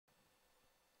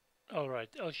Alright,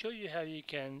 I'll show you how you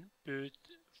can boot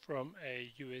from a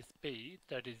USB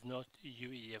that is not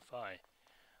UEFI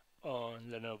on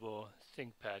Lenovo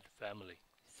ThinkPad family.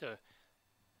 So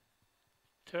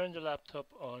turn the laptop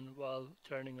on. While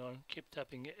turning on, keep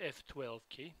tapping the F12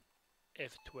 key,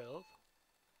 F12,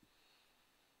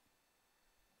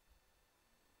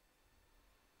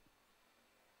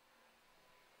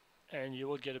 and you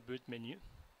will get a boot menu.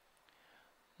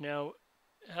 Now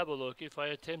have a look. If I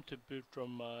attempt to boot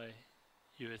from my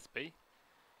USB,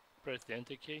 press the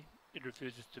enter key, it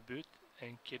refuses to boot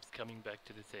and keeps coming back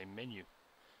to the same menu.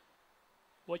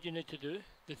 What you need to do,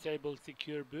 disable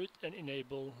secure boot and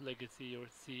enable legacy or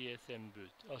CSM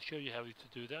boot. I'll show you how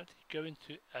to do that. Go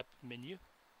into app menu,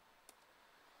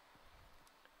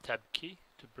 tab key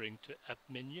to bring to app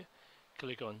menu,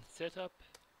 click on setup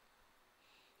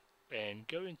and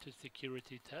go into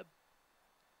security tab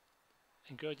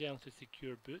and go down to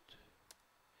secure boot,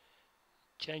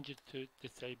 change it to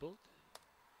disabled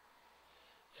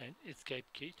and escape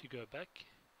key to go back,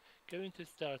 go into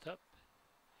startup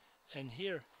and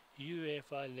here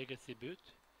UEFI legacy boot,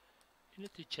 you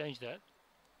need to change that.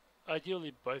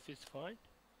 Ideally both is fine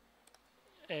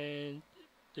and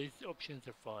these options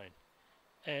are fine,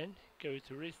 and go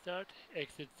to restart,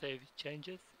 exit save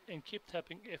changes and keep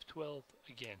tapping F12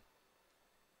 again.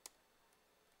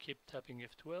 Keep tapping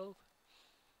F12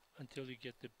 until you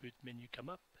get the boot menu come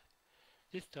up.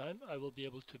 This time I will be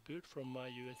able to boot from my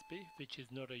USB, which is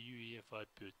not a UEFI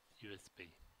boot USB.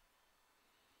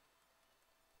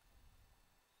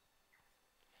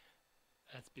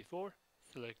 As before,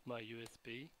 select my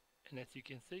USB and as you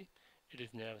can see, it is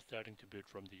now starting to boot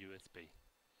from the USB.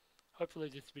 Hopefully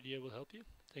this video will help you.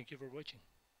 Thank you for watching.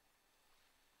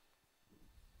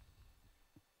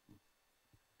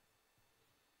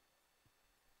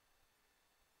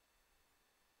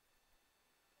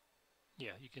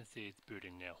 Yeah, you can see it's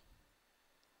booting now.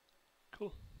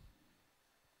 Cool.